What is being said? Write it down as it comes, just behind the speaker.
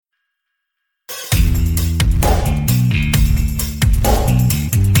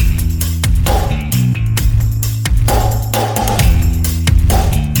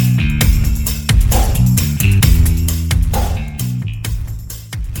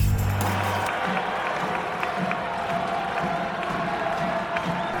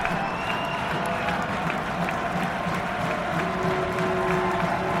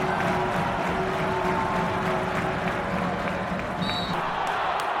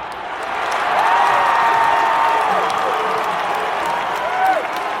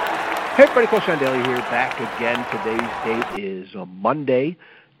Hey everybody, Coach John Daly here, back again. Today's date is Monday,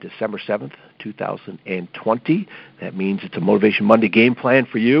 December 7th, 2020. That means it's a Motivation Monday game plan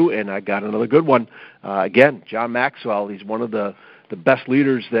for you, and I got another good one. Again, John Maxwell, he's one of the best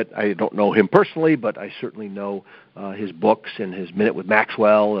leaders that I don't know him personally, but I certainly know his books and his Minute with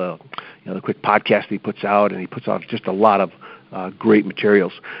Maxwell, the quick podcast he puts out, and he puts out just a lot of great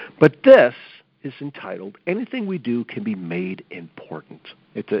materials. But this is entitled, Anything We Do Can Be Made Important.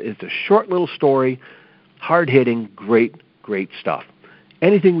 It's a short little story, hard-hitting, great stuff.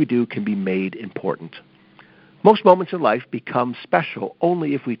 Anything we do can be made important. Most moments in life become special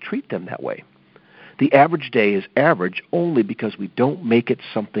only if we treat them that way. The average day is average only because we don't make it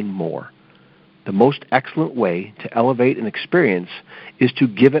something more. The most excellent way to elevate an experience is to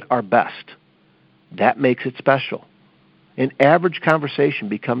give it our best. That makes it special. An average conversation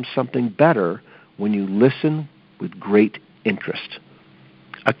becomes something better when you listen with great interest.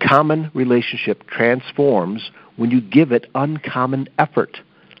 A common relationship transforms when you give it uncommon effort.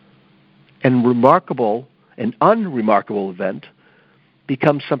 An unremarkable event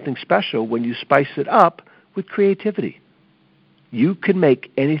becomes something special when you spice it up with creativity. You can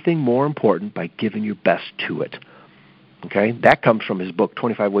make anything more important by giving your best to it. Okay? That comes from his book,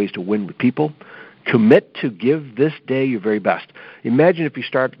 25 Ways to Win with People. Commit to give this day your very best. Imagine if you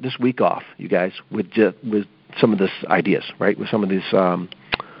start this week off, you guys, with some of this ideas, right? With some of this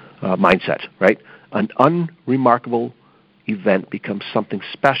mindset, right? An unremarkable event becomes something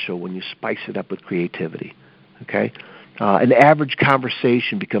special when you spice it up with creativity. Okay? An average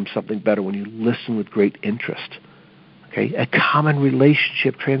conversation becomes something better when you listen with great interest. Okay? A common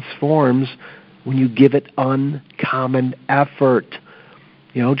relationship transforms when you give it uncommon effort.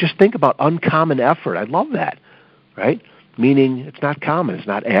 Just think about uncommon effort. I love that, right? Meaning it's not common, it's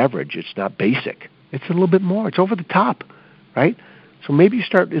not average, it's not basic. It's a little bit more. It's over the top, right? So maybe you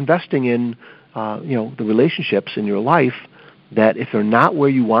start investing in, the relationships in your life that if they're not where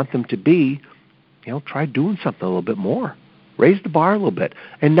you want them to be, try doing something a little bit more. Raise the bar a little bit.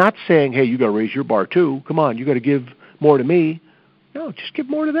 And not saying, hey, you got to raise your bar too. Come on, you got to give more to me. No, just give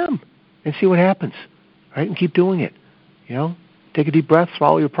more to them and see what happens, right? And keep doing it, Take a deep breath,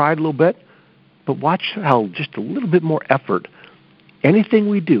 swallow your pride a little bit, but watch how just a little bit more effort, anything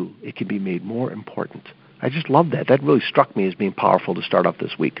we do, it can be made more important. I just love that. That really struck me as being powerful to start off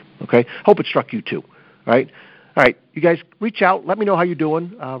this week, okay? Hope it struck you too, all right? All right, you guys reach out. Let me know how you're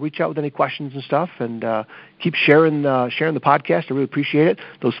doing. Reach out with any questions and stuff, and keep sharing the podcast. I really appreciate it.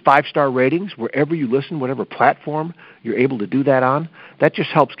 Those 5-star ratings, wherever you listen, whatever platform you're able to do that on, that just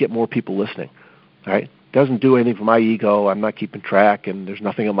helps get more people listening, all right? Doesn't do anything for my ego. I'm not keeping track, and there's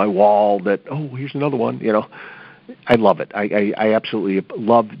nothing on my wall that, here's another one. I love it. I absolutely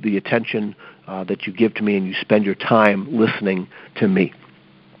love the attention that you give to me, and you spend your time listening to me.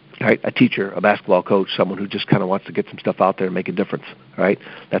 All right, a teacher, a basketball coach, someone who just kind of wants to get some stuff out there and make a difference. All right,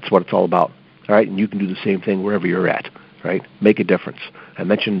 that's what it's all about. All right, and you can do the same thing wherever you're at. Right, make a difference. I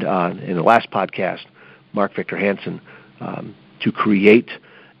mentioned in the last podcast, Mark Victor Hansen, to create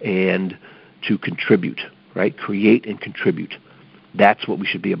and to contribute, right? Create and contribute. That's what we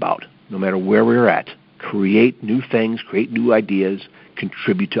should be about, no matter where we're at. Create new things, create new ideas,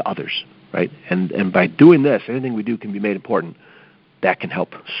 contribute to others, right? And by doing this, anything we do can be made important. That can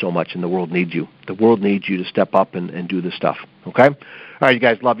help so much, and the world needs you. The world needs you to step up and do this stuff, okay? All right, you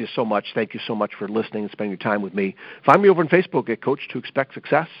guys, love you so much. Thank you so much for listening and spending your time with me. Find me over on Facebook at Coach to Expect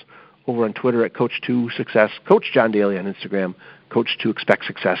Success, over on Twitter at Coach to Success, Coach John Daly on Instagram,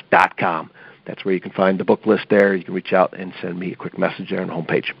 coach2expectsuccess.com. That's where you can find the book list there. You can reach out and send me a quick message there on the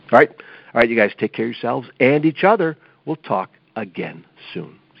homepage. All right, you guys take care of yourselves and each other. We'll talk again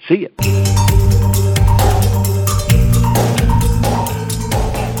soon. See ya.